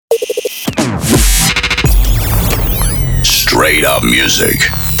Straight Up Music.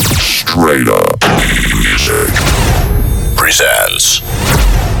 Straight Up Music presents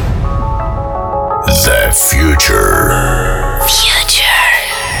The Future.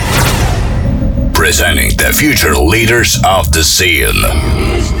 Presenting the future leaders of the scene.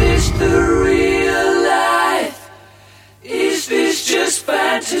 Is this the real life? Is this just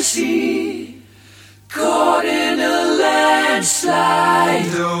fantasy? Caught in a landslide,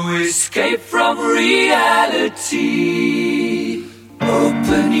 no escape from reality.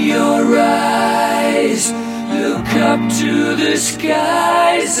 Open your eyes, look up to the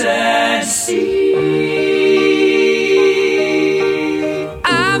skies and see.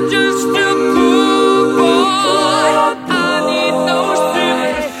 I'm just a poor boy, I need no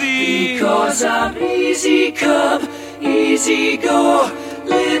sympathy, because I'm easy come, easy go,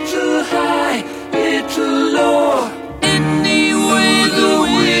 little high, little low. Any way the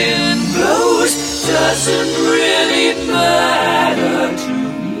wind blows doesn't really matter to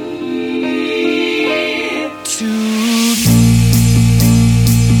me. To me.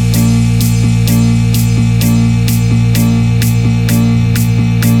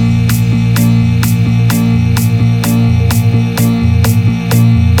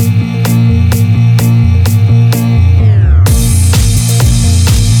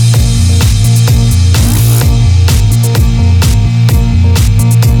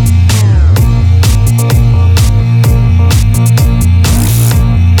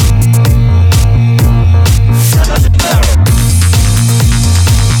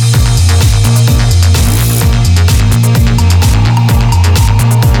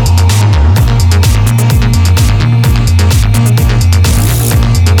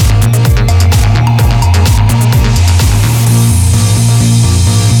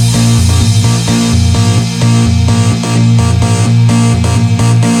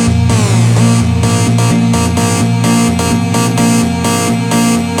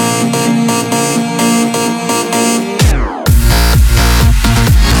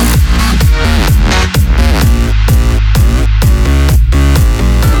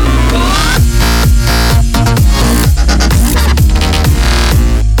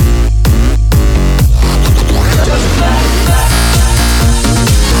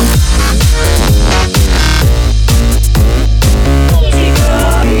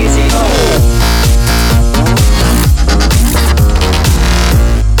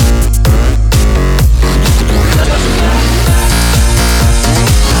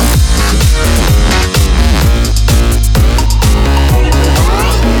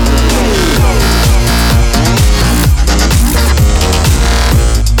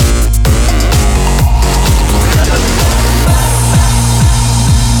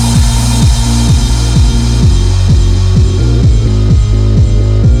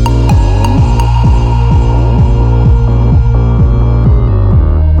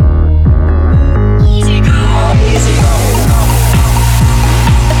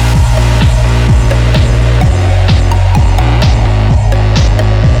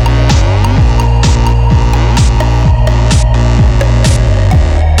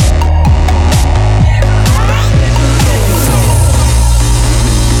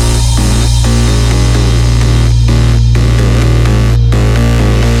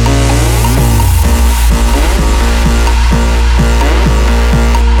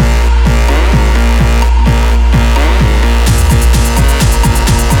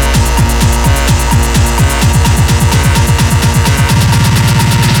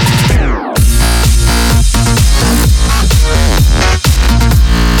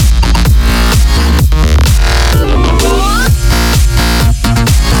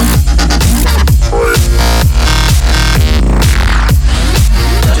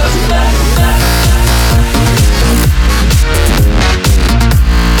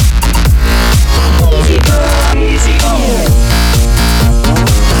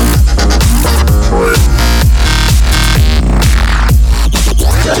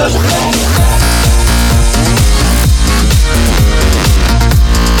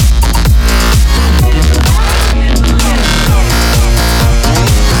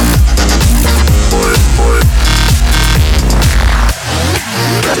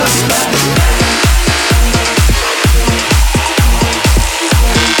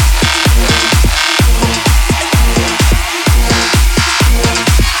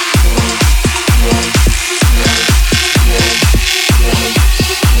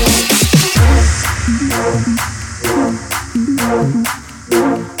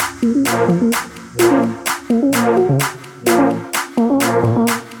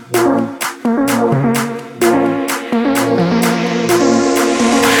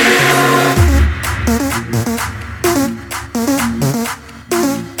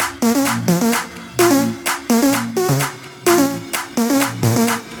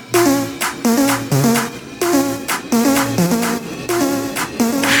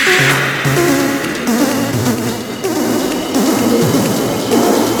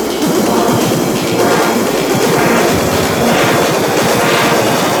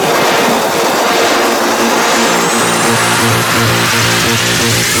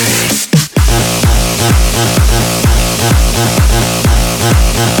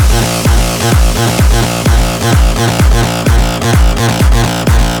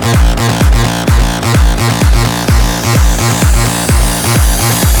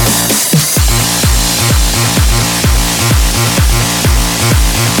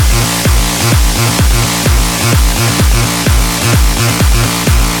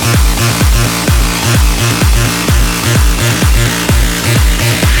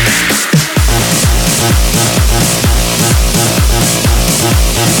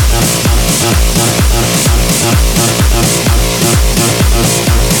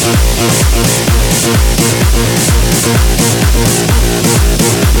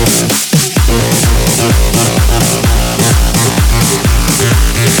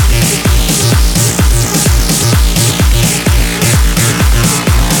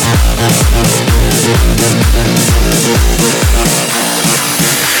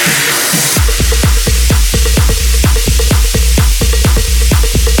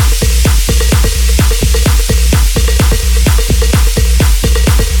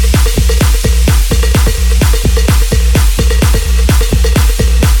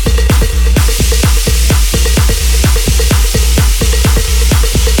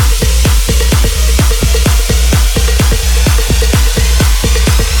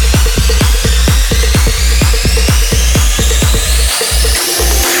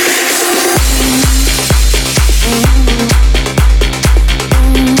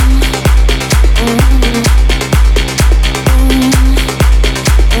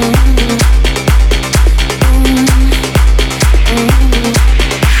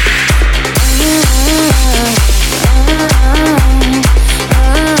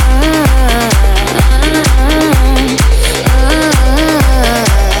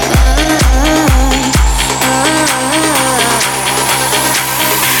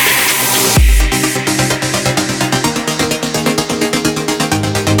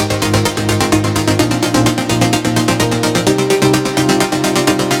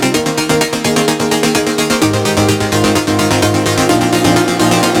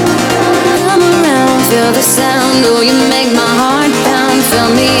 feel the sound. Oh, you make my heart pound.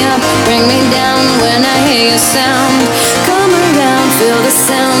 Fill me up, bring me down when I hear your sound. Come around, feel the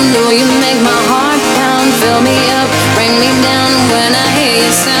sound. Oh, you make my heart pound. Fill me up, bring me down when I hear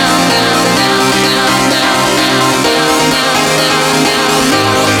your sound.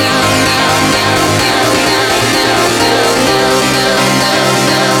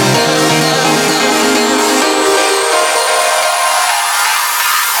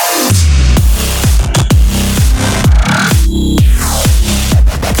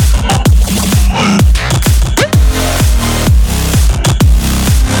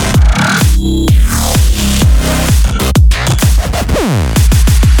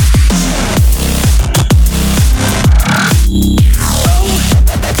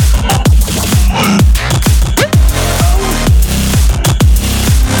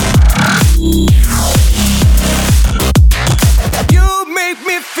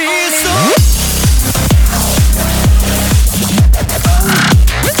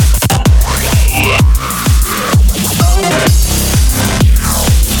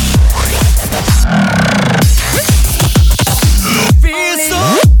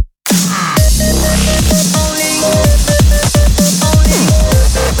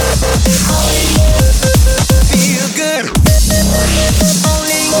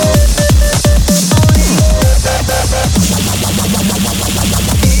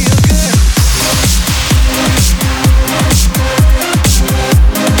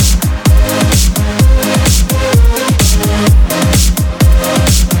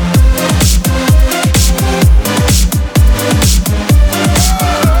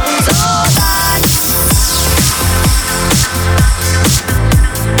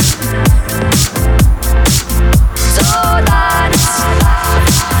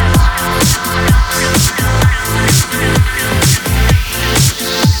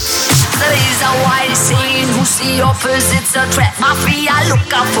 Opposites attract mafia.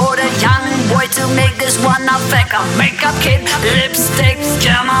 Look out for the young boy to make this one effect. A makeup kit, lipstick,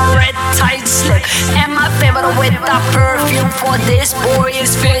 camera, red tight slip. And my favorite with the perfume for this boy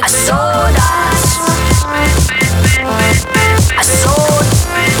is fit. I saw that. I saw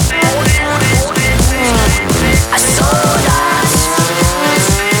I saw that.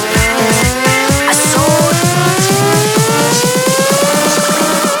 I saw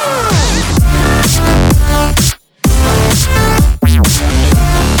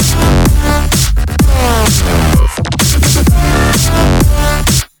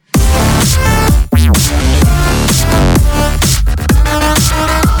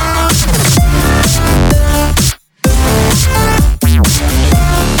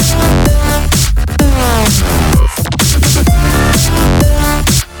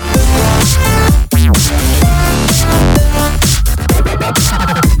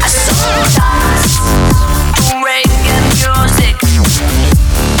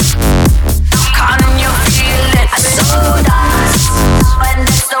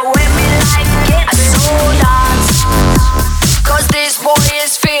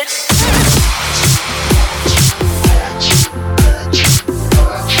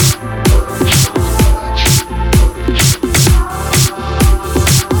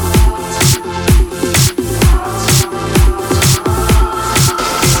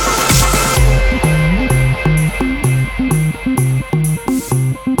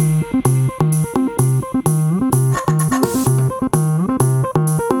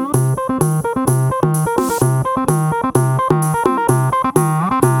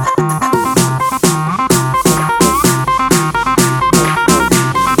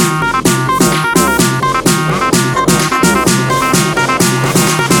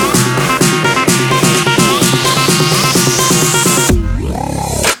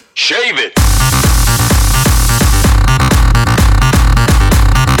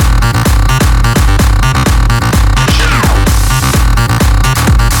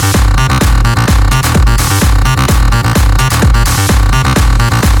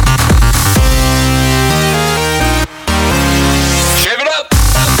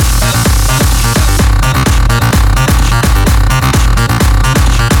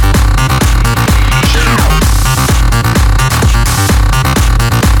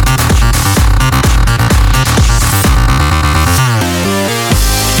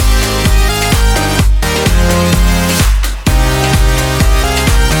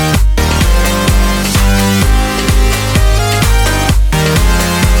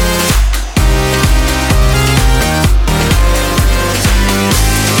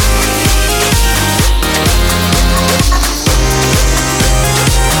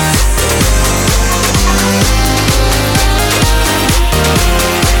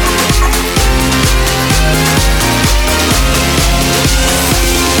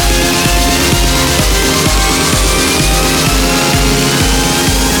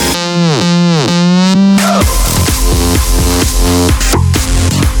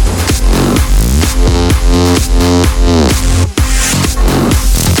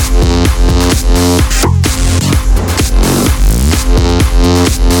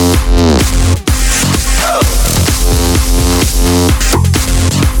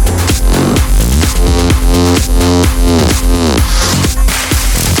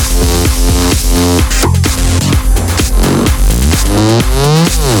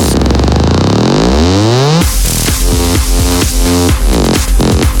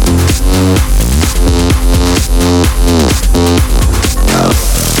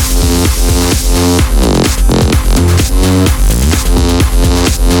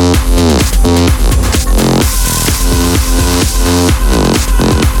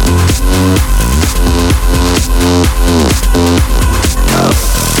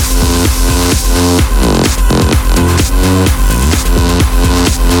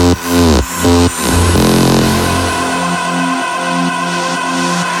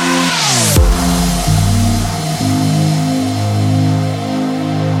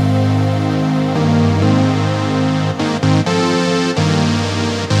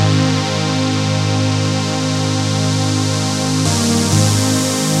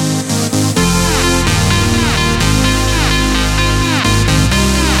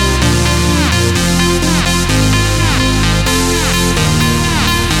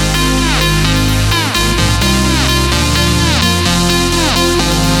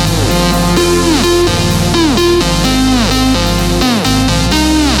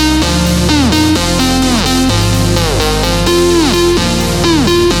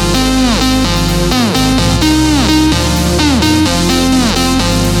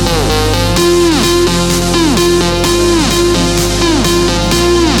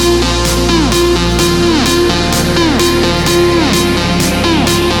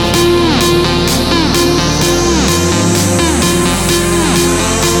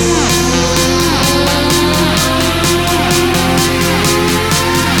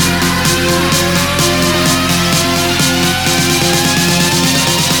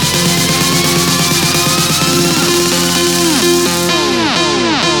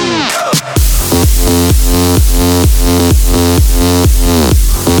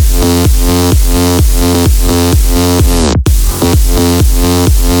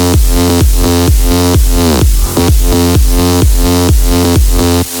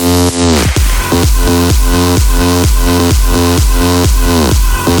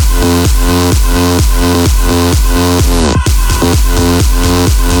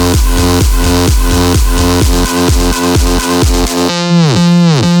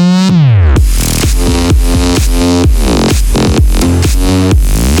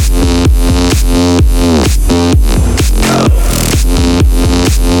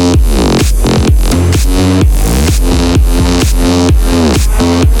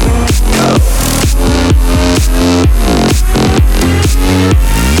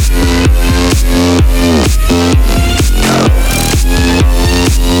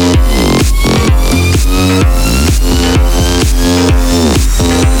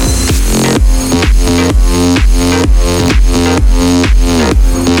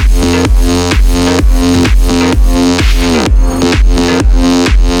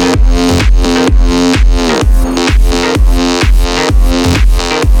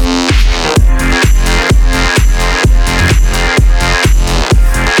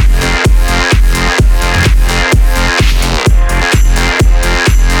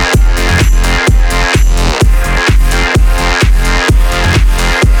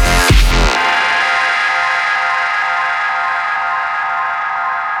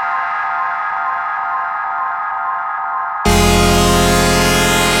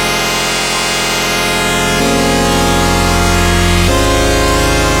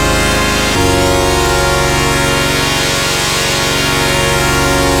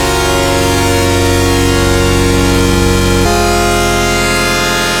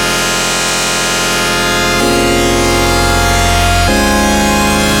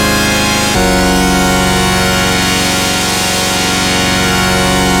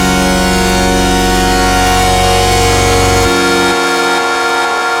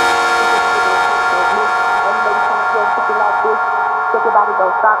body,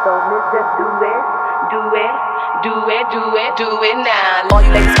 don't stop, don't miss, just do it, do it, do it, do it, do it now. All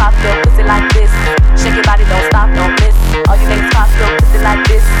you ladies pop your pussy like this. Shake your body, don't stop, don't miss. All you ladies pop your pussy like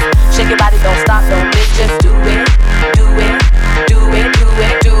this. Shake your body, don't stop, don't miss, just do it, do it, do it, do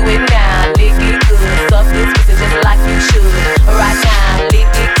it, do it now. Lick it good, suck this pussy just like you should. Right now, lick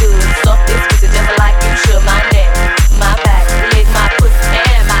it good, suck this pussy just like you should. My neck, my back, lick my pussy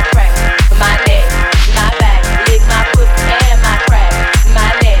and my crack. My neck, my back, lick my pussy and my crack. My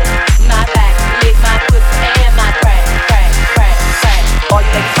neck, my back, lick my pussy and my crack, crack, crack, crack. All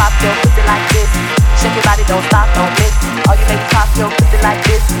you ladies pop your pussy like this. Shake your body, don't stop, don't miss. All you ladies pop your pussy like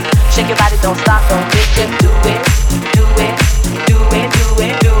this. Shake your body, don't stop, don't miss. Just do it, do it, do it, do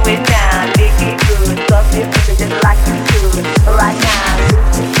it, do it now. Lick it good, suck this pussy just like you should. Right now, lick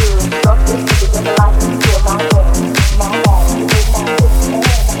it good, suck this pussy just like you should. My neck, my back, lick my pussy and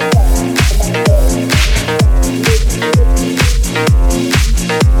my crack.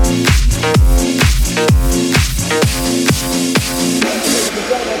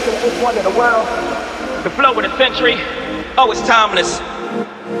 One in the world, the flow of the century, oh, it's timeless.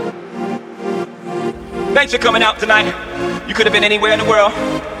 Thanks for coming out tonight. You could have been anywhere in the world,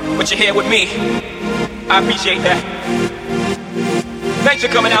 but you're here with me. I appreciate that. Thanks for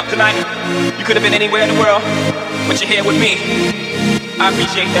coming out tonight. You could have been anywhere in the world, but you're here with me. I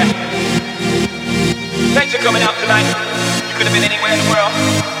appreciate that. Thanks for coming out tonight. You could have been anywhere in the world,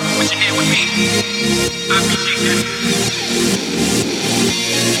 but you're here with me. I appreciate that.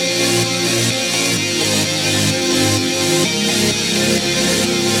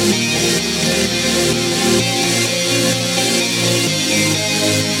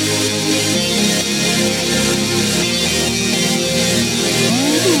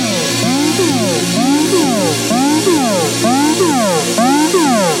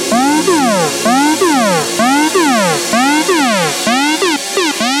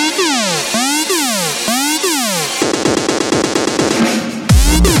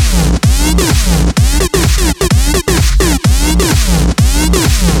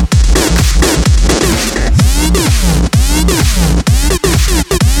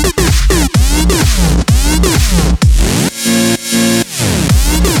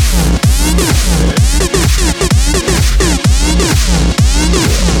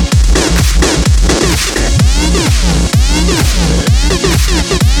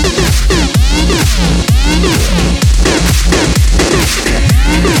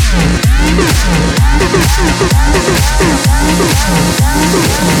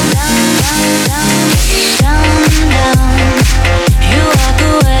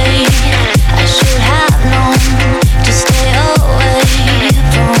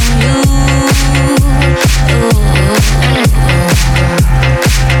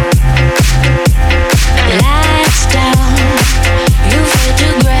 Lights down, you fade to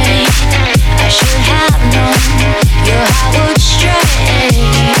gray.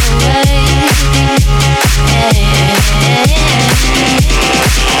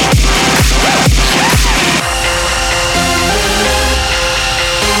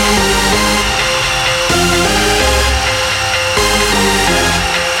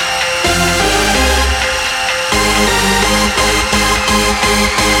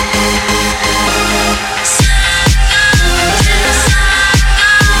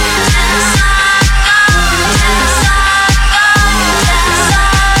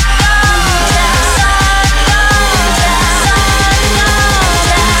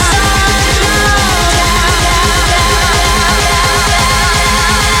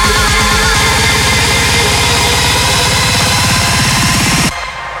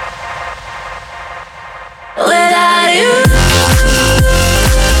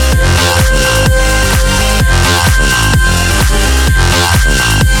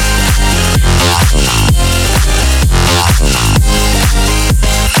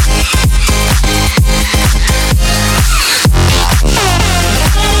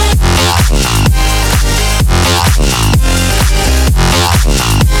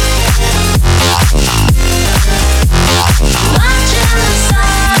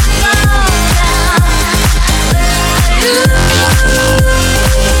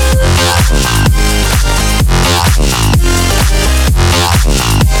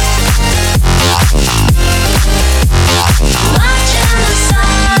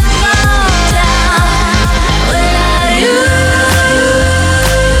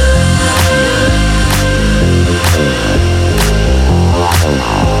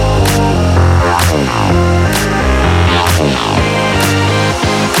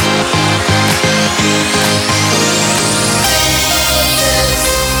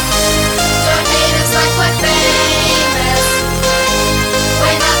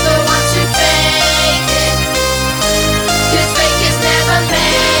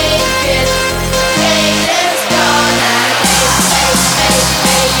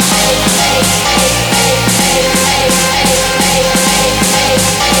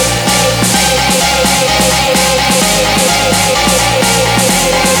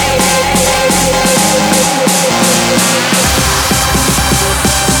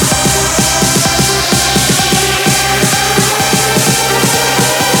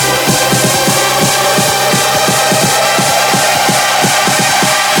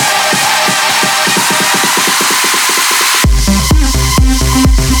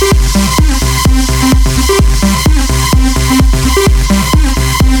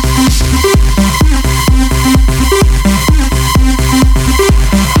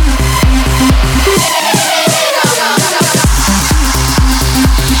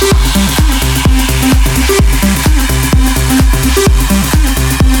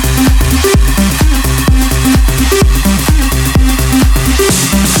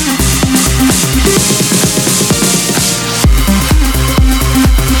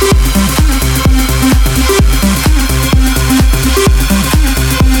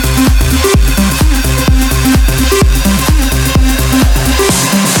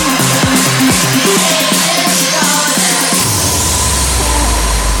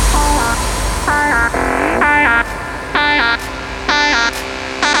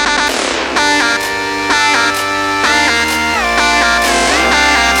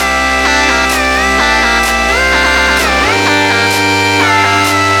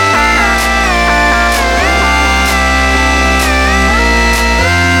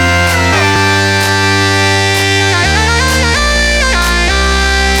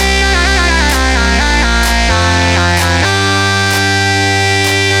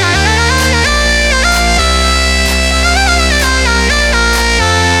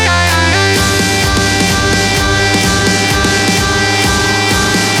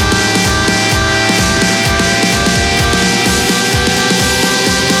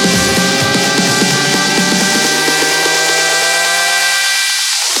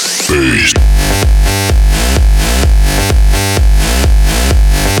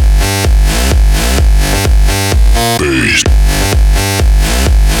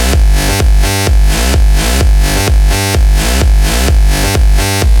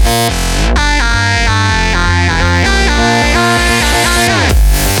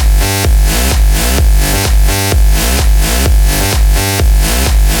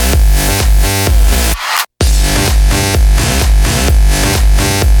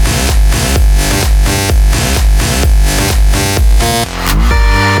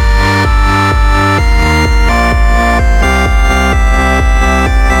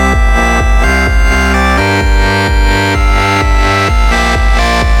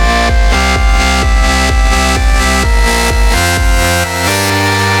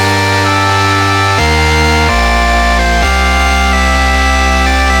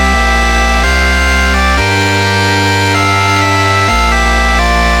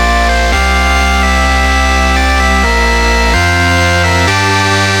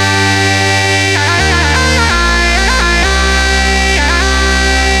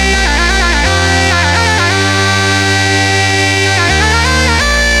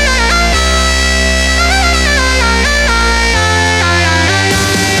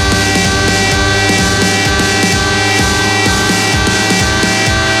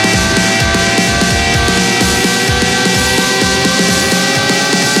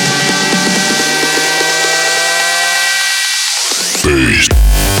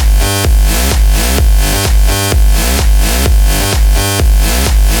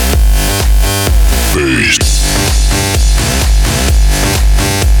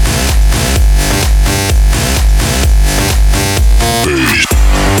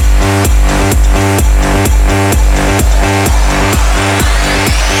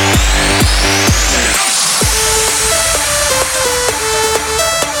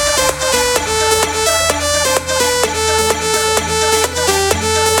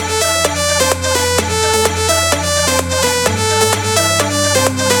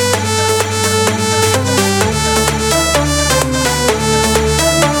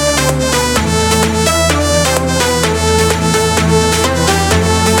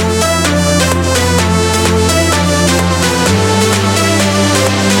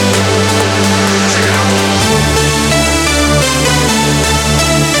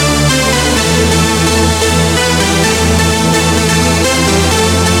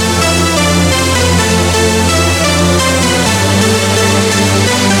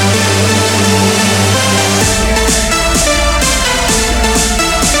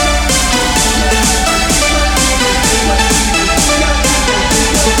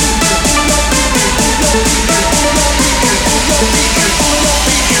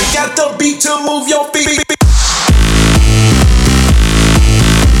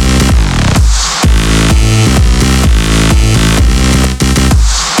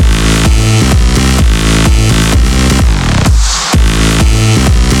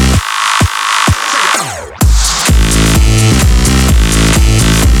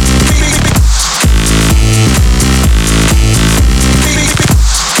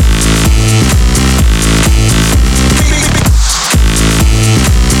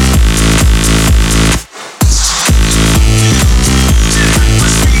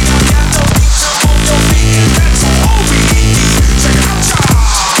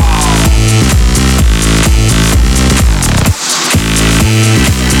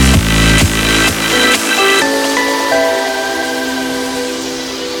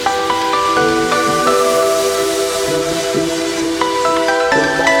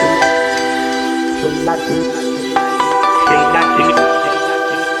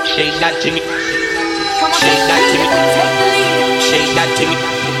 shake that to me. Shake that to me. Shake that to me.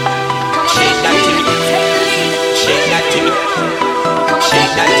 Shake that to me. Shake that to me.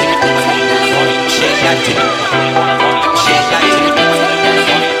 Shake that to me. Shake that to me. Shake that to me.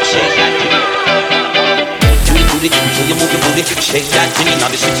 Shake that to me. So you move your booty, shake that thing in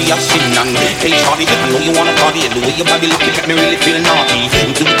the city of sin. And hey Charlie, I know you wanna party, and the way your body looking at me really feel naughty.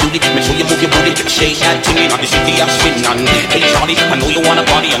 Do it, make sure you move your booty, shake that thing in the city of sin. And hey Charlie, I know you wanna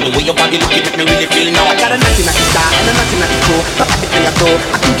party, and the way your body looking at me really feel naughty. I got a nothing I can style and a nothing I can cool. But everything I throw,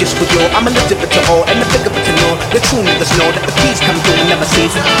 I can just with you. I'm a little bit to all, and the bigger bit to know. The true niggas know that the peace come through and never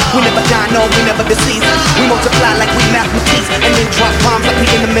cease. We never die, no, we never deceive. We multiply like we mathematics, and then drop bombs like we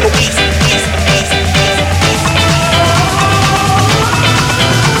in the Middle East.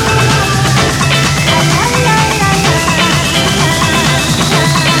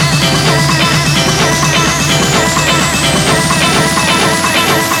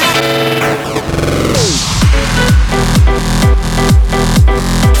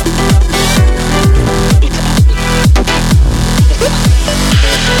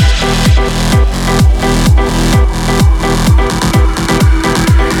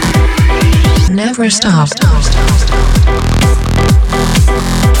 Never stop.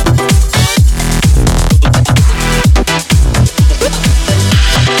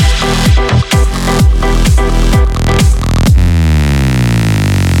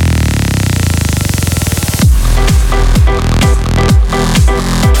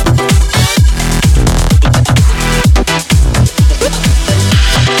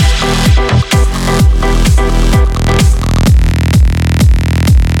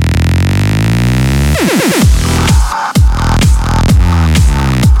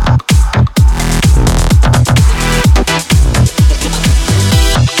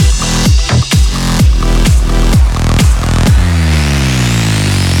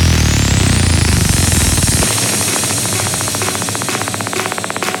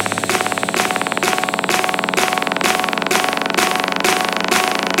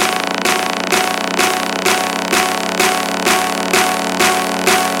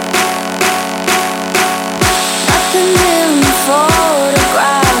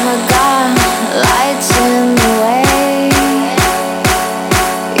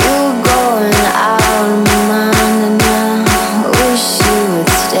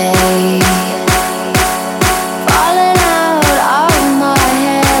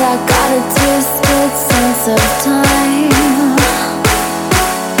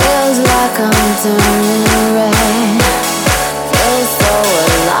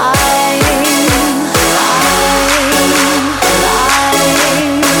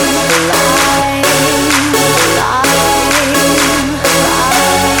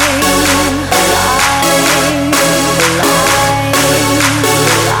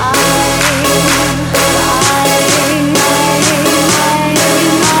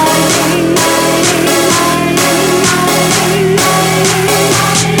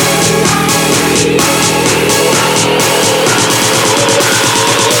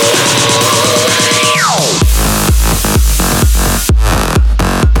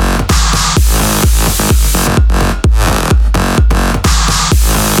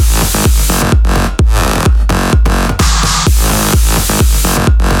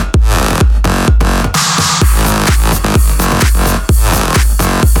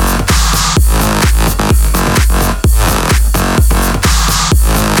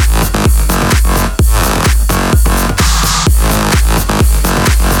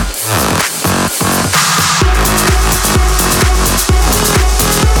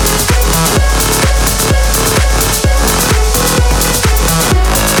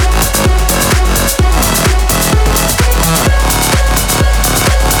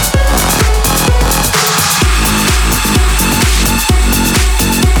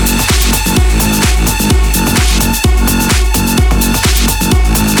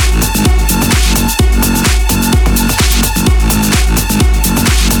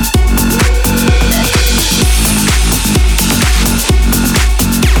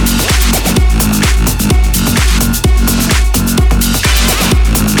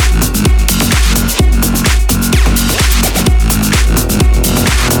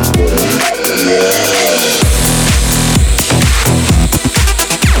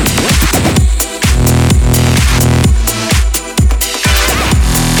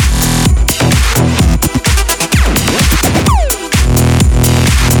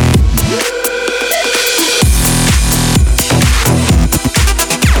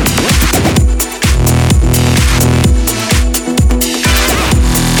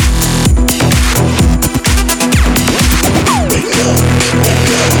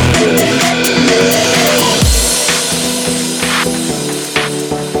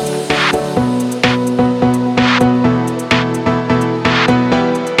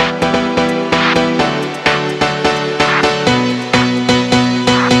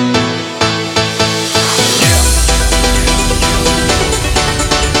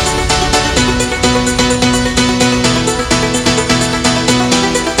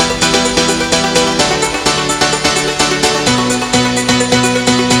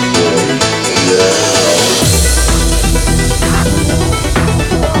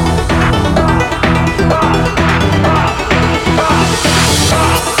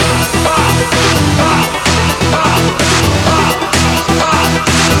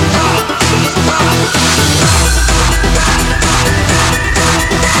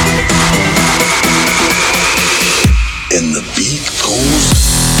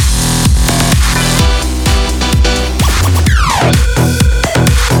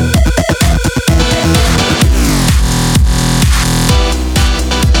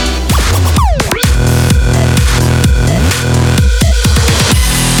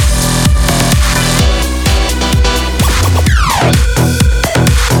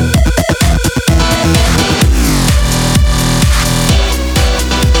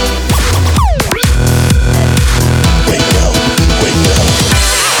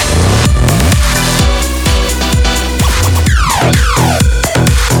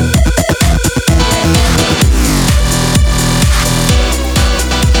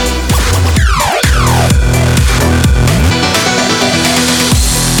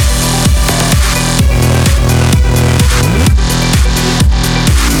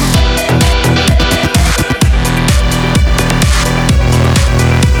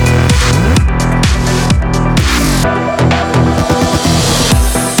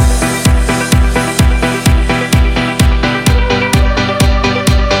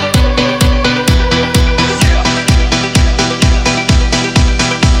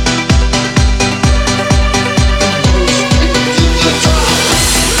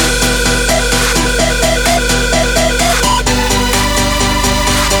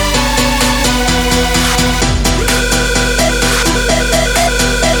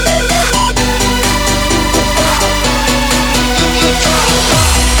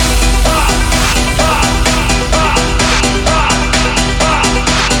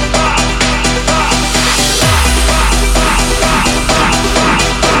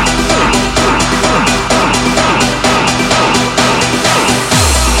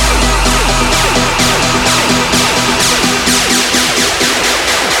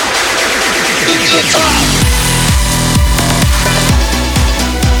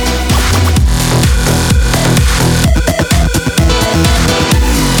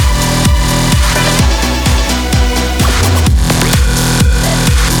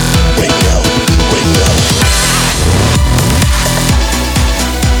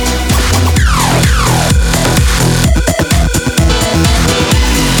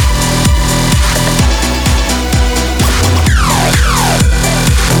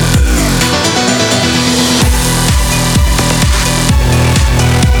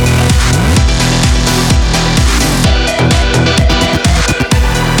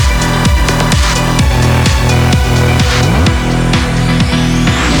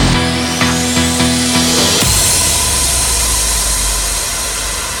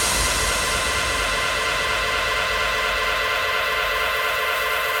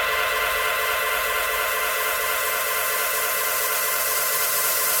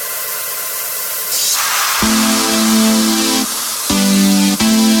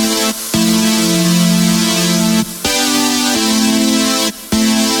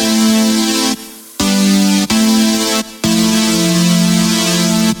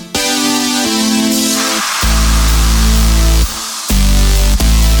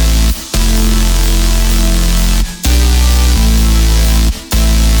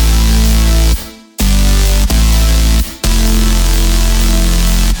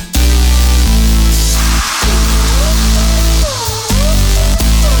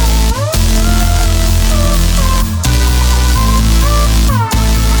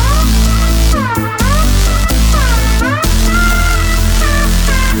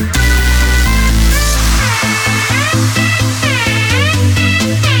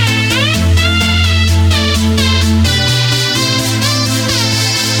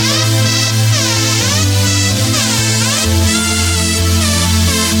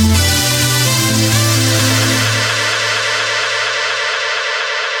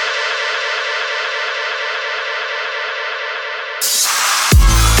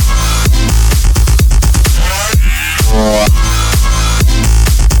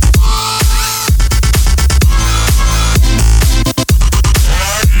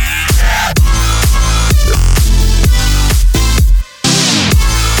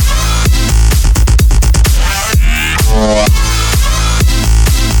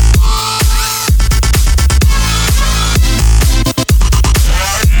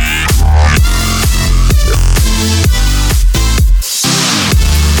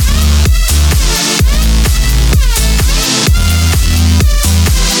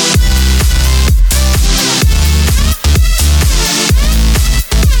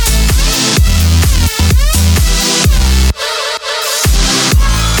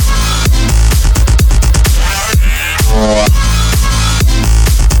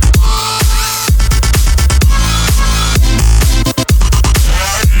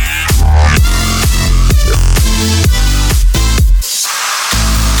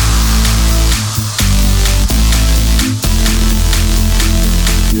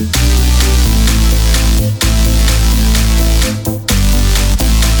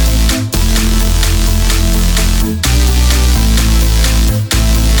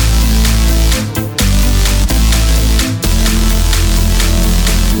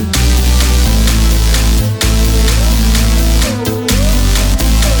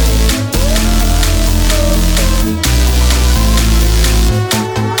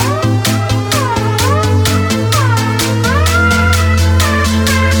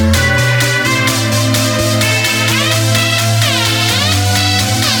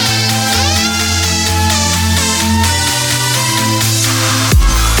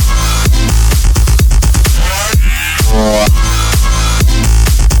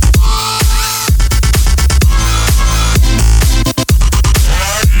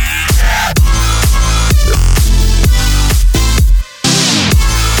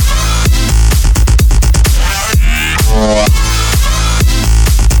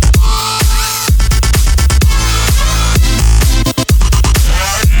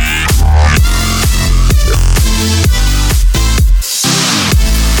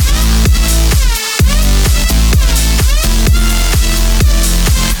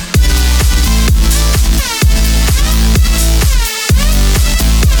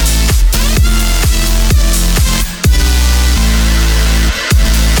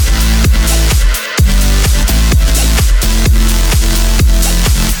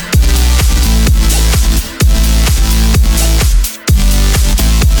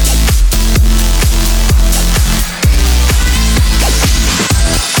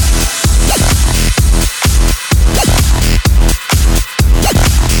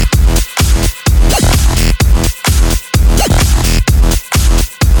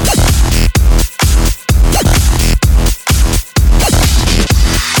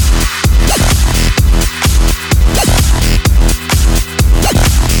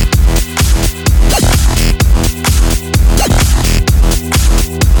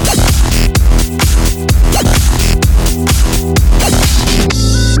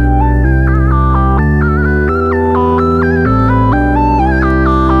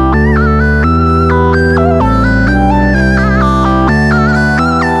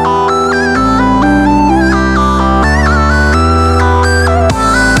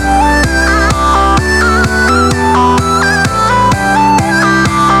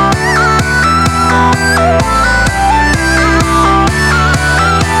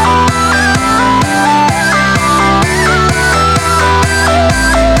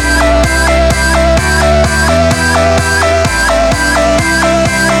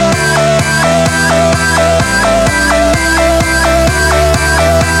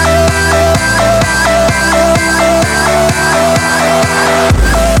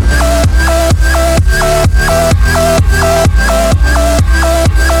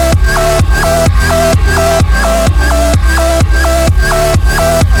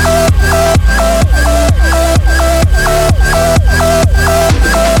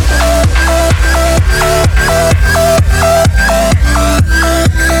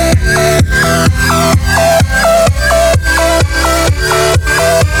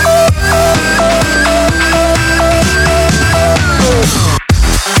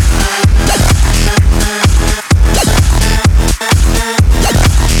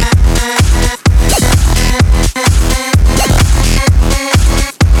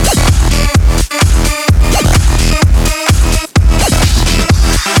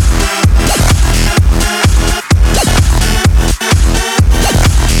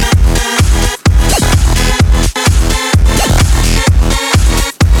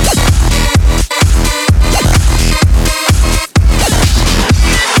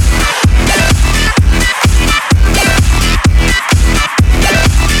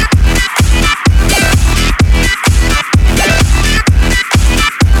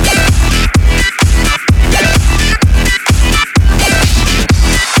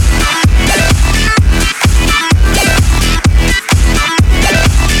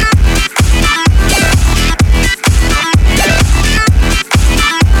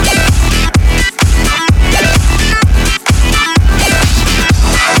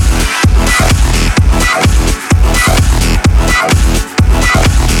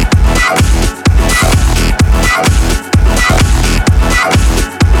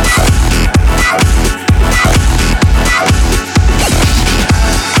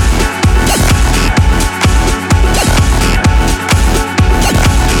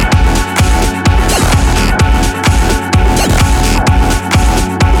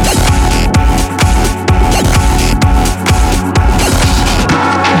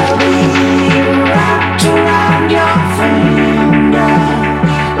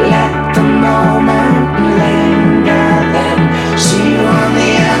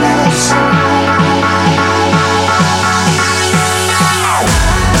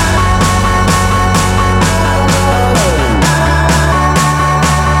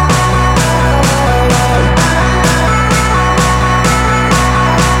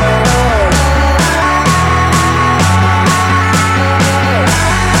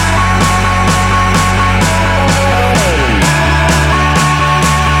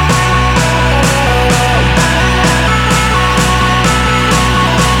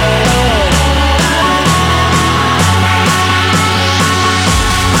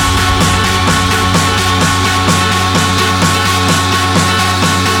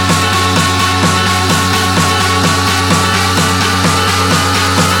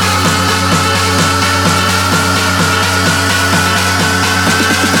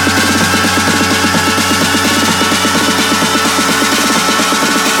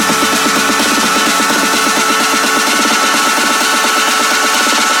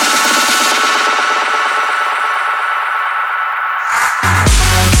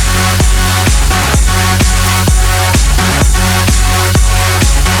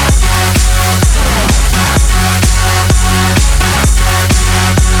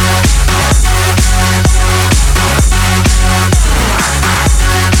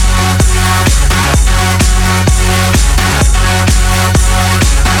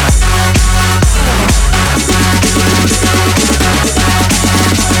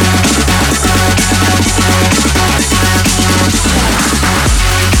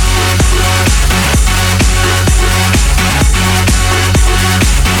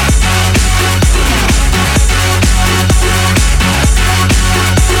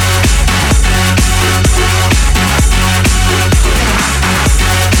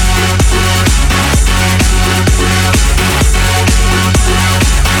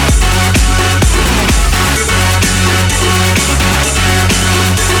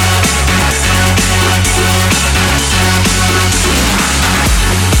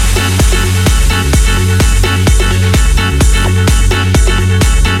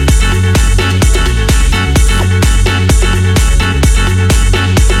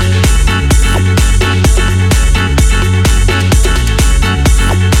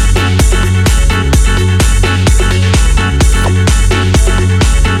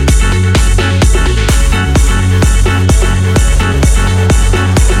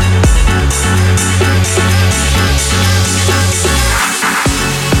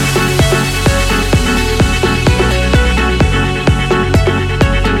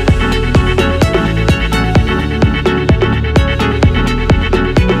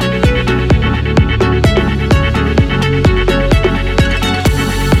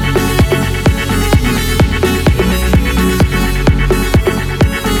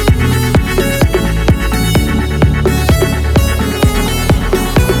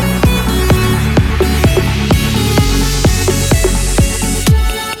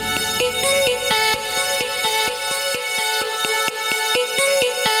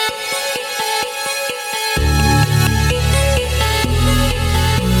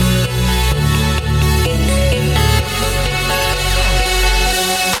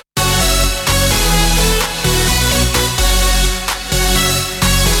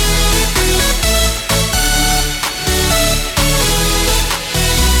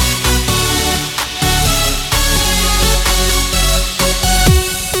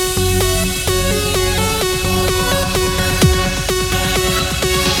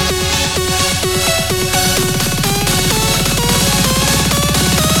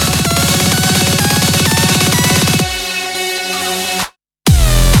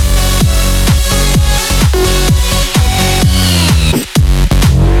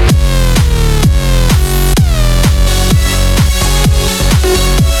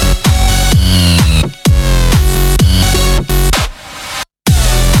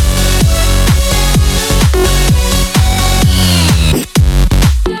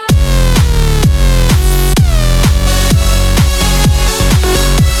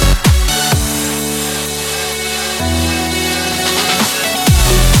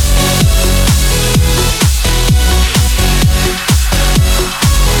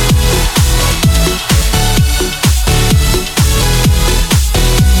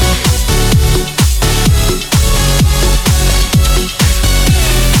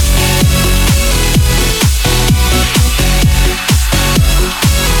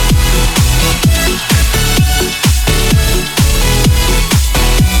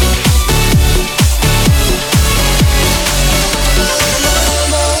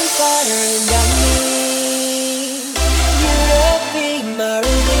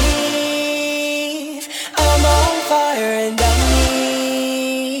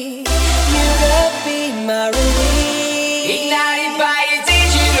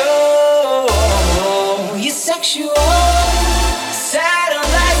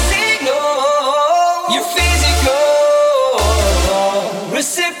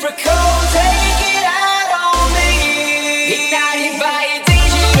 reciprocal, take it out on me. Ignited by a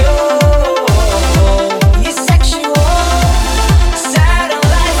digital, you're sexual,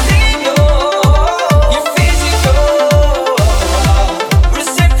 satellite signal, you're physical,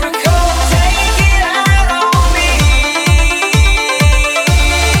 reciprocal, take it out on me.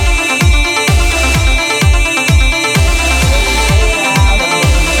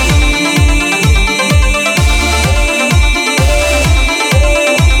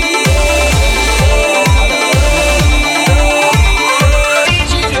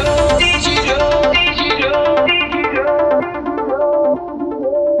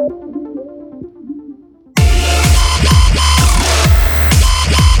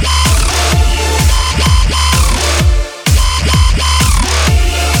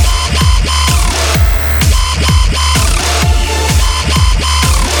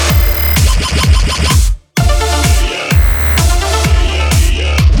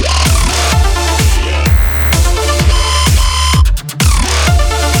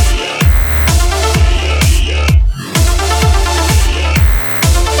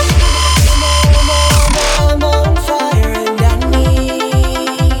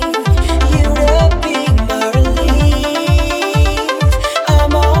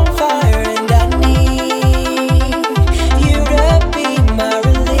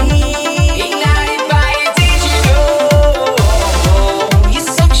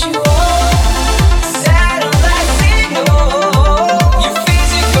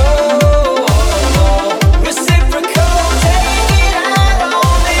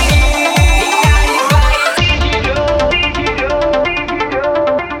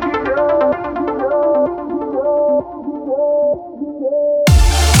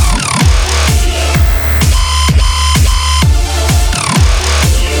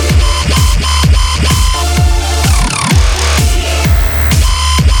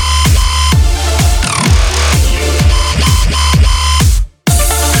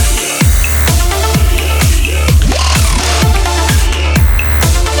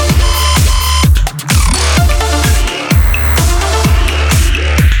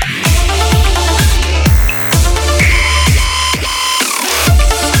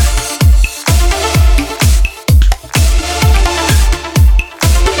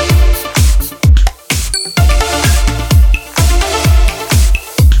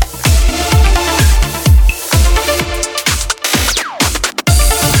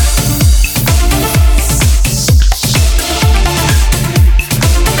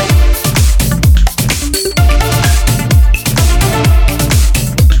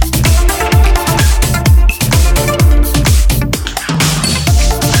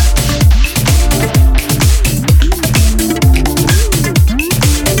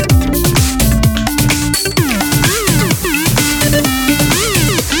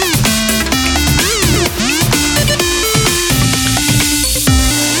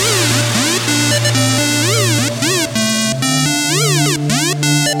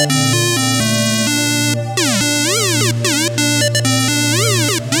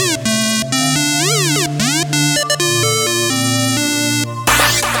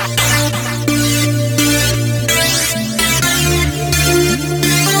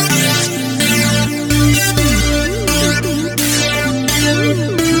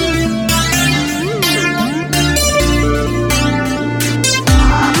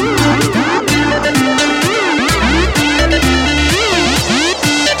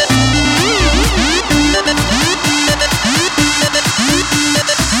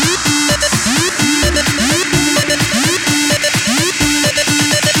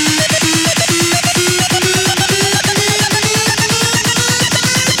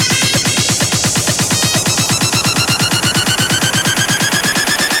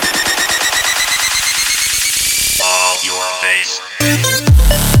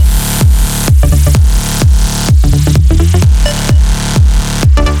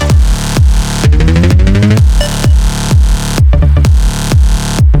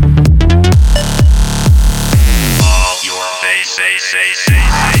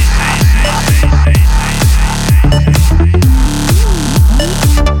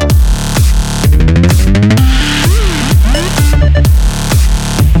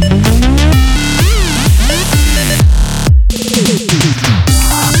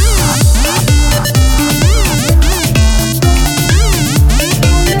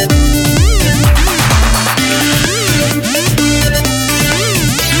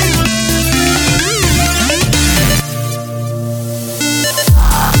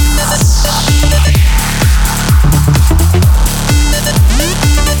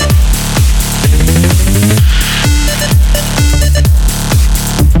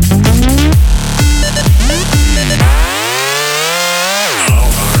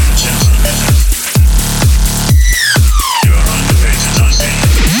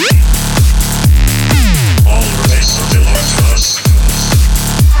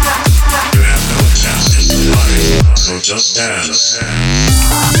 Just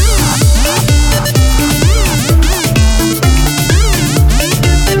dance.